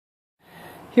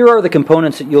Here are the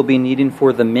components that you'll be needing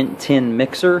for the Mint Tin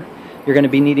mixer. You're going to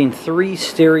be needing 3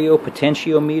 stereo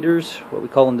potentiometers, what we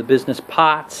call in the business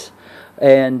pots,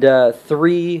 and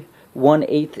 3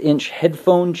 1/8 inch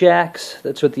headphone jacks.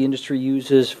 That's what the industry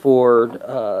uses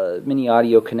for mini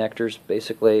audio connectors,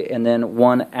 basically, and then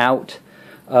 1 out.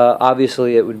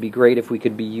 Obviously, it would be great if we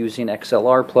could be using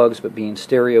XLR plugs, but being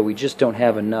stereo, we just don't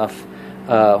have enough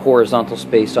horizontal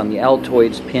space on the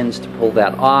Altoids pins to pull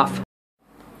that off.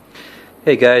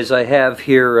 Hey guys, I have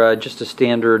here just a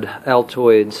standard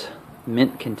Altoids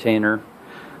mint container.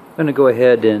 I'm going to go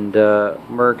ahead and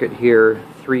mark it here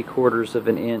 3/4 of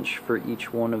an inch for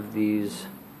each one of these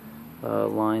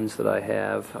lines that I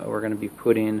have. We're going to be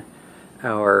putting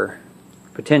our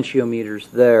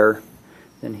potentiometers there.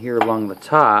 Then here along the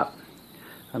top,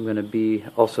 I'm going to be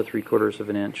also 3/4 of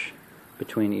an inch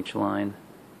between each line.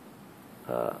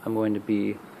 I'm going to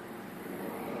be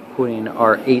putting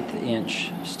our 1/8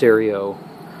 inch stereo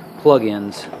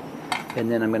plug-ins, and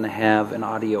then I'm going to have an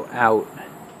audio out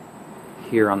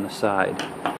here on the side.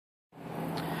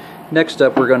 Next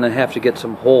up, we're going to have to get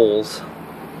some holes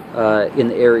in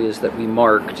the areas that we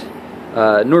marked.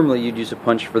 Normally you'd use a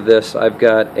punch for this. I've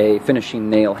got a finishing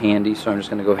nail handy, so I'm just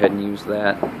going to go ahead and use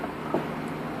that.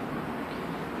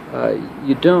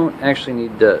 You don't actually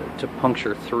need to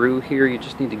puncture through here, you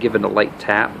just need to give it a light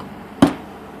tap.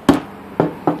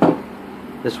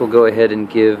 This will go ahead and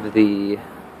give the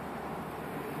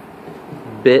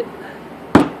bit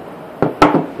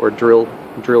or drill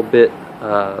bit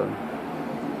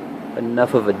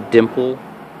enough of a dimple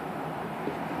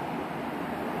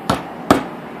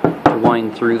to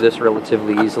wind through this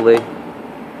relatively easily.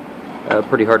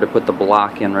 Pretty hard to put the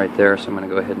block in right there, so I'm going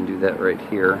to go ahead and do that right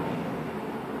here.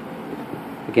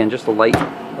 Again, just a light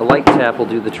tap will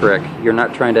do the trick. You're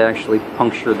not trying to actually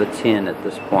puncture the tin at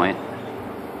this point.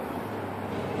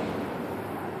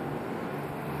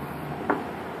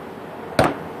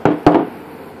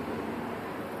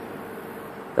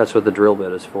 That's what the drill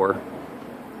bit is for.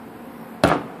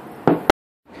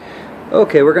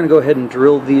 Okay, we're going to go ahead and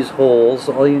drill these holes.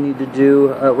 All you need to do,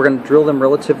 we're going to drill them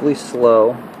relatively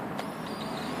slow.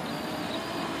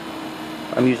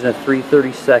 I'm using a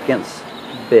 3/32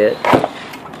 bit.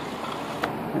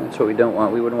 That's what we don't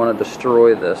want. We wouldn't want to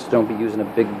destroy this. Don't be using a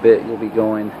big bit. You'll be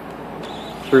going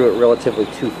through it relatively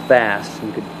too fast.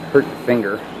 You could hurt your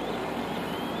finger.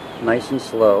 Nice and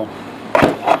slow.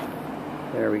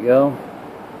 There we go.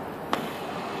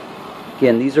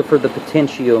 Again, these are for the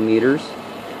potentiometers.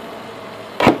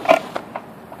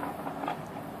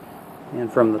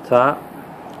 And from the top.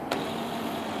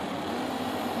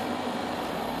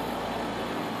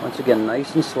 Once again,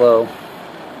 nice and slow.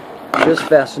 Just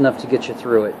fast enough to get you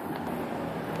through it.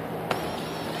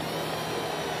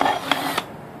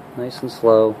 Nice and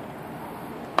slow.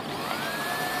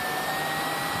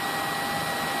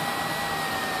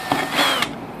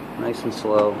 Nice and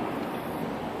slow.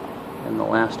 And the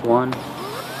last one.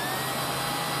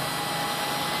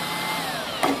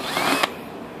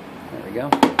 There we go.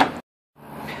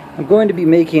 I'm going to be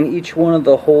making each one of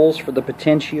the holes for the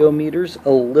potentiometers a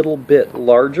little bit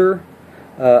larger.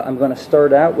 I'm going to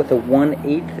start out with a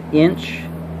 1/8 inch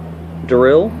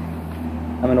drill.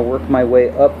 I'm going to work my way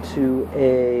up to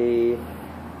a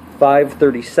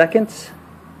 5/32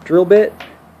 drill bit,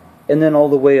 and then all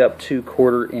the way up to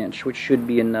 1/4 inch, which should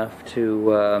be enough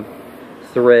to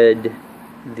thread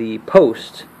the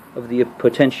post of the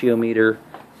potentiometer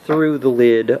through the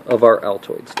lid of our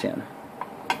Altoids tin.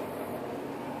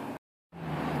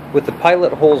 With the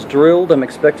pilot holes drilled, I'm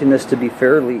expecting this to be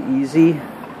fairly easy.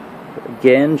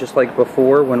 Again, just like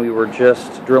before when we were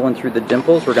just drilling through the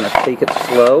dimples, we're going to take it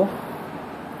slow.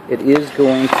 It is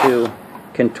going to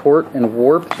contort and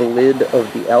warp the lid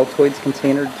of the Altoids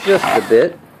container just a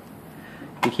bit.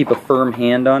 You keep a firm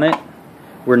hand on it.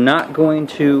 We're not going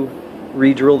to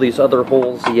re-drill these other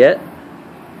holes yet.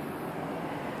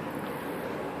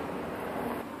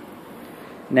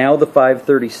 Now the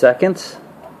 5/32.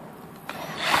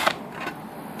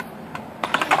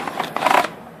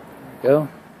 There we go.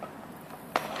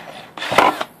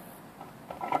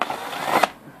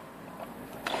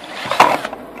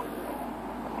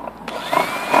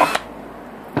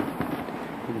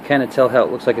 You can kind of tell how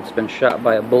it looks like it's been shot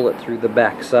by a bullet through the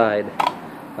back side.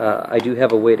 I do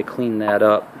have a way to clean that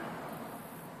up.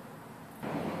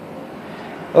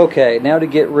 Okay, now to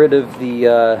get rid of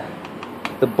the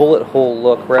bullet hole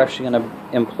look, we're actually going to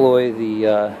employ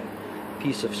the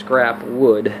piece of scrap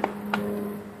wood.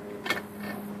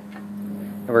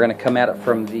 And we're going to come at it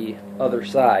from the other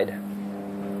side.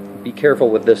 Be careful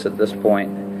with this at this point,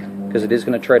 because it is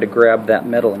going to try to grab that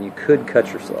metal and you could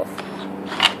cut yourself.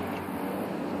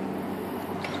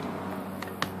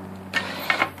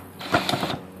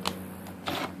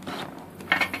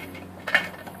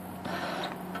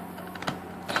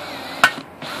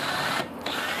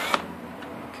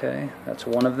 Okay, that's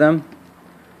one of them.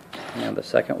 Now the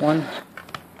second one.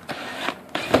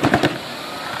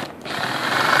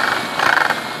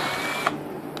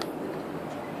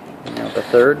 Now the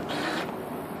third.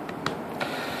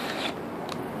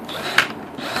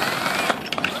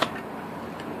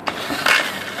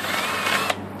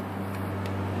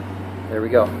 There we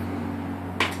go.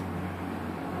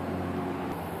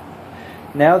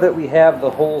 Now that we have the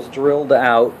holes drilled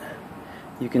out,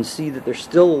 you can see that they're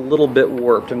still a little bit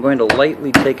warped. I'm going to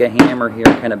lightly take a hammer here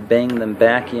and kind of bang them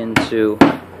back into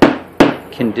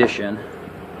condition.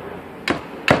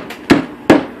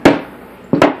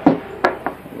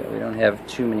 Yeah, we don't have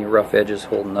too many rough edges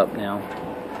holding up now.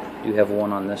 I do have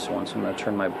one on this one, so I'm going to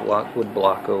turn my wood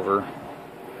block over.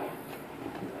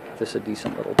 Give this a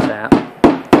decent little tap.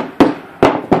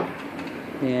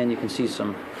 And you can see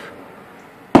some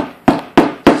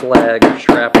slag or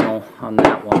shrapnel on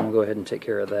that one. We'll go ahead and take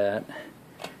care of that.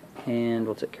 And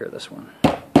we'll take care of this one.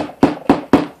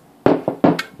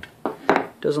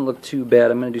 Doesn't look too bad.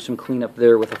 I'm going to do some cleanup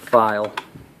there with a file.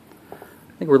 I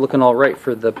think we're looking all right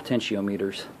for the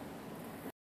potentiometers.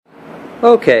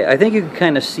 Okay, I think you can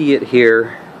kind of see it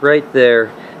here, right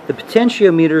there. The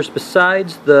potentiometers,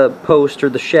 besides the post or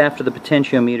the shaft of the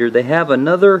potentiometer, they have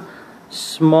another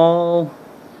small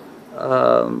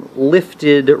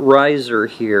lifted riser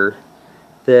here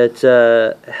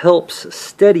that helps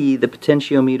steady the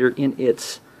potentiometer in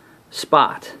its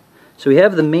spot. So we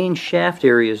have the main shaft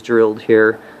areas drilled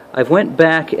here. I've went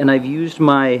back and I've used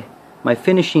my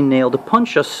finishing nail to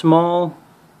punch a small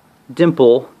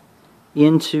dimple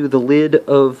into the lid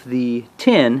of the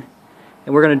tin,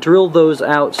 and we're going to drill those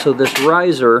out so this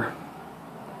riser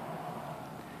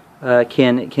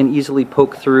can easily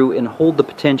poke through and hold the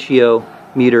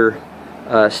potentiometer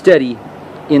steady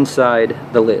inside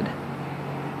the lid.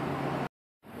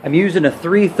 I'm using a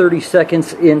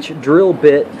 3/32 inch drill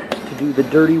bit to do the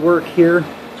dirty work here.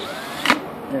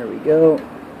 There we go.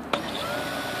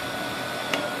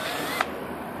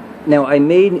 Now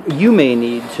you may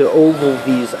need to oval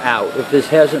these out if this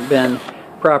hasn't been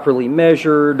properly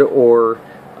measured, or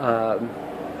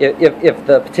if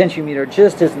the potentiometer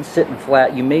just isn't sitting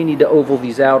flat, you may need to oval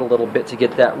these out a little bit to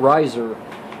get that riser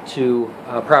to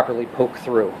properly poke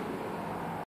through.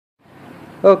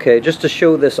 Okay, just to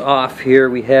show this off here,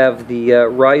 we have the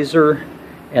riser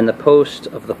and the post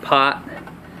of the pot.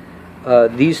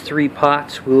 These three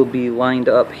pots will be lined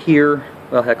up here.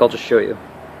 Well, heck, I'll just show you.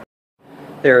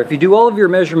 There, if you do all of your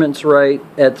measurements right,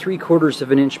 at 3/4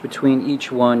 of an inch between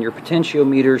each one, your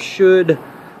potentiometers should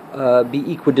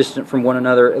be equidistant from one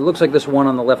another. It looks like this one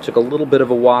on the left took a little bit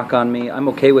of a walk on me. I'm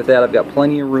okay with that. I've got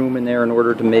plenty of room in there in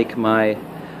order to make my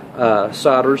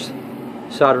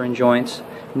soldering joints.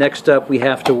 Next up, we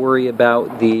have to worry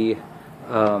about the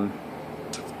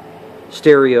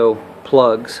stereo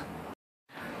plugs.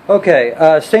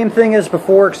 Okay, same thing as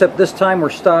before, except this time we're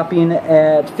stopping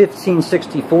at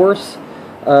 15/64.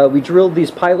 We drilled these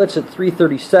pilots at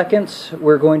 3/32.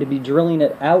 We're going to be drilling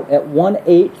it out at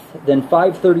 1/8, then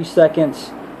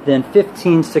 5/32, then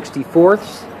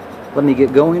 15/64. Let me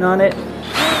get going on it.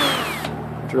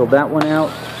 Drill that one out.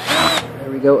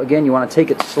 There we go. Again, you want to take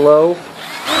it slow.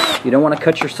 You don't want to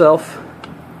cut yourself.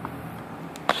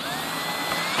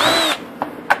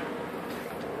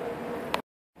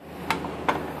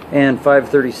 And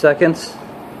 5/32.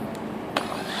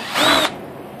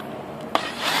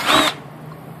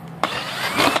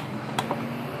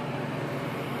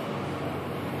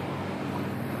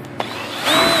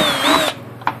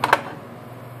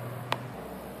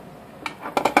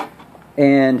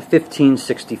 And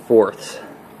 15/64.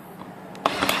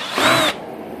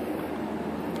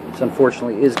 This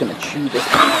unfortunately is going to chew this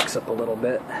box up a little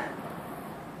bit.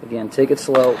 Again, take it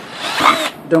slow.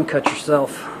 Don't cut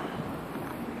yourself.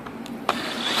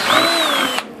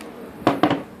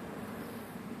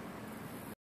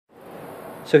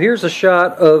 So here's a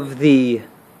shot of the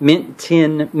mint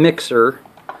tin mixer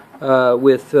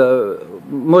with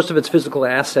most of its physical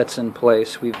assets in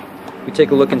place. We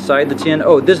take a look inside the tin.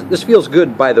 Oh, this feels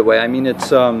good, by the way. I mean,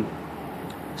 it's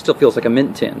still feels like a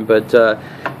mint tin, but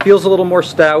feels a little more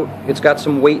stout. It's got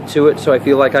some weight to it, so I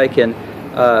feel like I can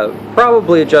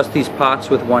probably adjust these pots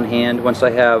with one hand. Once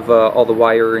I have all the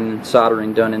wire and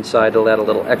soldering done inside, it'll add a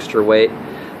little extra weight.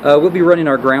 We'll be running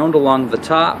our ground along the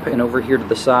top and over here to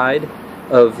the side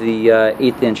of the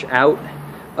 1/8 inch out.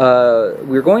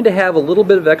 We're going to have a little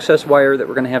bit of excess wire that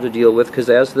we're going to have to deal with, because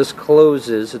as this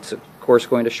closes, it's of course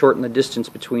going to shorten the distance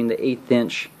between the 1/8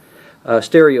 inch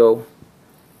stereo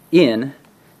in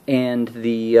and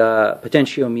the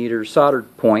potentiometer soldered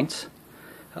points.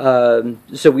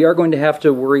 So we are going to have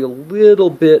to worry a little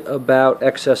bit about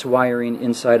excess wiring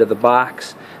inside of the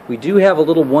box. We do have a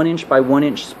little 1" by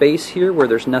 1" space here where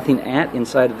there's nothing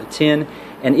inside of the tin,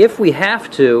 and if we have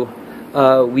to,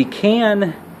 we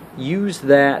can use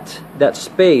that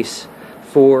space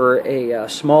for a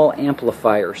small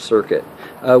amplifier circuit.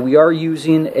 We are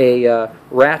using a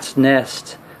rat's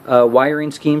nest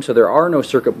wiring scheme, so there are no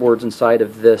circuit boards inside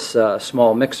of this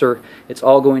small mixer. It's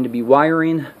all going to be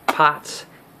wiring, pots,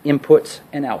 inputs,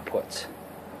 and outputs.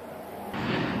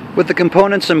 With the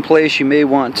components in place, you may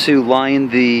want to line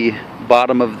the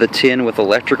bottom of the tin with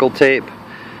electrical tape.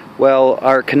 Well,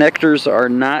 our connectors are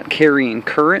not carrying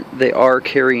current, they are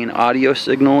carrying audio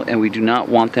signal, and we do not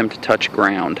want them to touch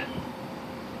ground.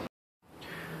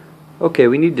 Okay,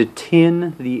 we need to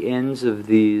tin the ends of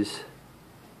these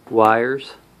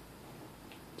wires.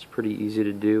 It's pretty easy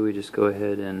to do. We just go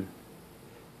ahead and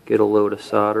get a load of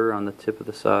solder on the tip of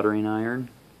the soldering iron.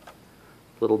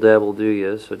 Little dab will do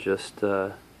you, so just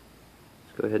go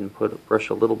ahead and brush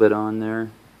a little bit on there.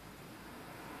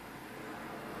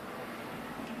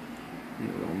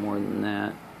 Maybe a little more than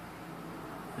that.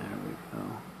 There we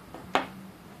go.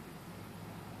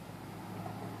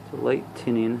 It's a light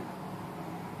tinning.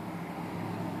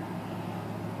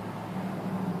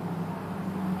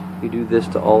 You do this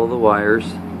to all of the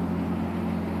wires.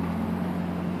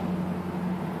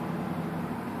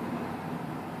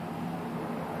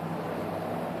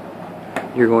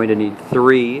 You're going to need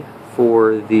 3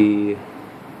 for the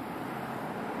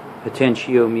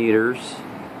potentiometers,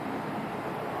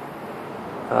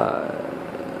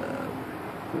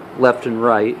 left and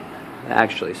right,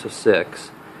 actually, so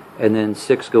 6, and then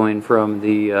 6 going from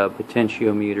the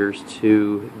potentiometers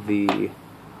to the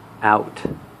out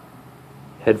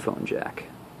headphone jack.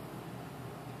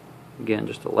 Again,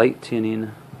 just a light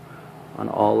tinning on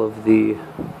all of the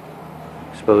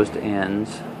exposed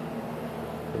ends.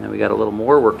 And then we got a little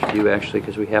more work to do actually,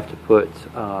 because we have to put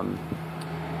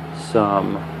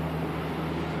some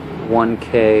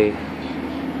 1K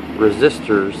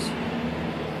resistors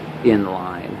in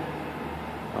line.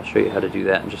 I'll show you how to do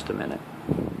that in just a minute.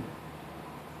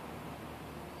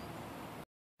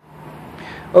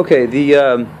 Okay,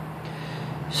 the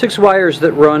 6 wires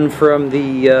that run from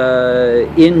the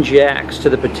in jacks to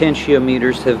the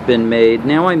potentiometers have been made.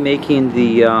 Now I'm making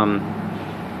the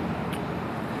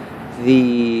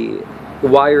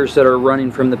wires that are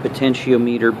running from the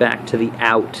potentiometer back to the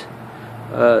out.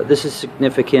 This is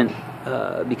significant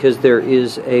because there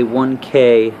is a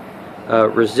 1K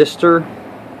resistor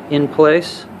in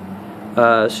place.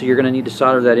 So you're going to need to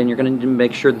solder that in. You're going to need to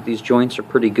make sure that these joints are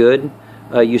pretty good.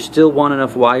 You still want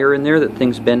enough wire in there that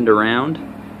things bend around,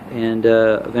 and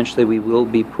eventually we will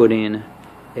be putting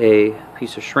a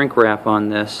piece of shrink wrap on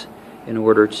this in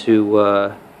order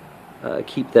to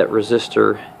keep that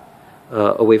resistor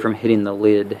away from hitting the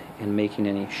lid and making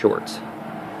any shorts.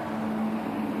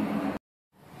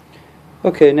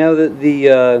 Okay, now that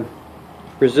the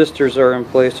resistors are in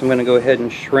place, I'm going to go ahead and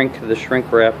shrink the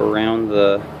shrink wrap around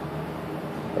the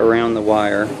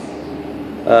wire.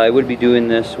 I would be doing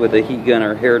this with a heat gun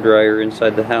or hair dryer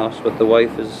inside the house, but the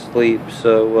wife is asleep,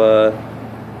 so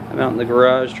I'm out in the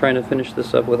garage trying to finish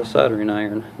this up with a soldering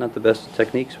iron. Not the best of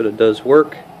techniques, but it does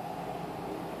work.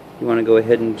 You want to go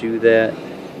ahead and do that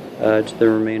to the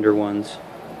remainder ones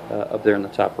up there in the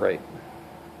top right.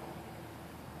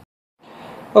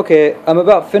 Okay, I'm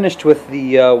about finished with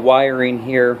the wiring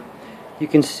here. You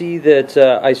can see that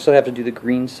I still have to do the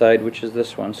green side, which is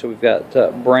this one. So we've got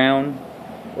brown,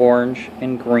 orange,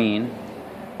 and green.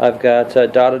 I've got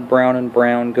dotted brown and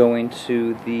brown going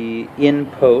to the in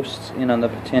posts in on the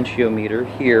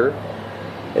potentiometer here.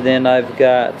 And then I've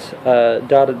got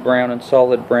dotted brown and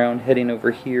solid brown heading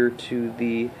over here to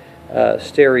the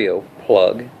stereo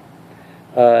plug.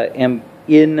 And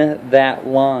in that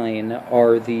line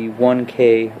are the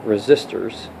 1K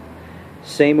resistors.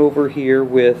 Same over here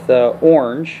with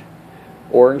orange.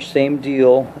 Orange, same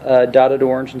deal. Dotted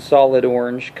orange and solid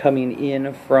orange coming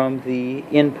in from the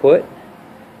input,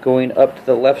 going up to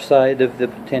the left side of the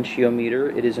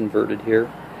potentiometer. It is inverted here.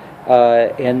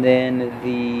 And then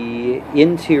the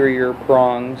interior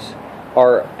prongs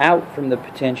are out from the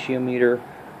potentiometer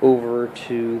over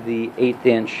to the 1/8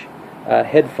 inch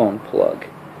headphone plug.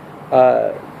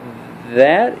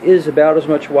 That is about as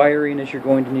much wiring as you're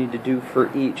going to need to do for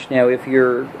each. Now, if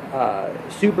you're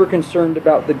super concerned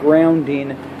about the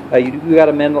grounding, you got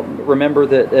to remember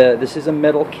that this is a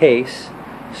metal case,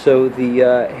 so the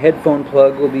headphone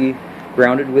plug will be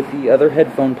grounded with the other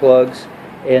headphone plugs,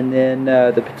 and then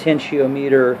the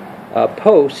potentiometer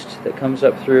post that comes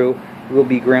up through will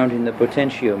be grounding the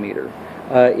potentiometer.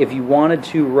 If you wanted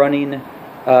to running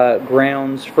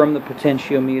grounds from the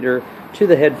potentiometer to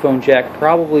the headphone jack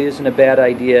probably isn't a bad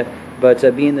idea, but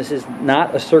being this is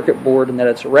not a circuit board and that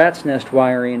it's rat's nest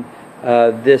wiring,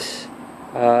 this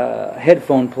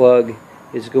headphone plug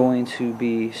is going to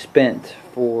be spent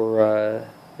for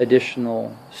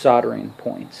additional soldering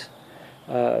points.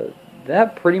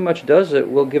 That pretty much does it.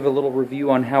 We'll give a little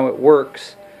review on how it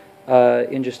works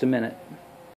in just a minute.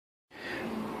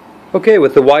 Okay,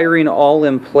 with the wiring all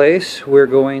in place, we're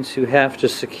going to have to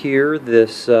secure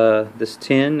this this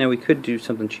tin. Now we could do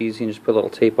something cheesy and just put a little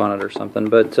tape on it or something,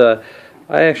 but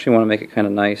I actually want to make it kind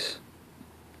of nice.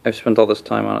 I've spent all this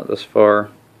time on it thus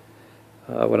far.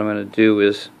 What I'm going to do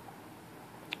is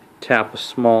tap a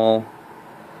small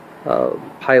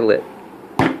pilot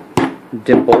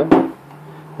dimple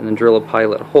and then drill a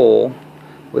pilot hole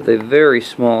with a very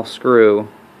small screw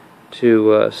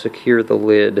to secure the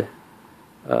lid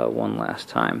one last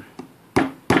time.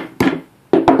 And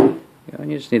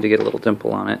you just need to get a little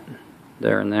dimple on it,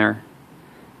 there and there,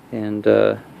 and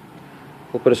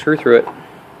we'll put a screw through it.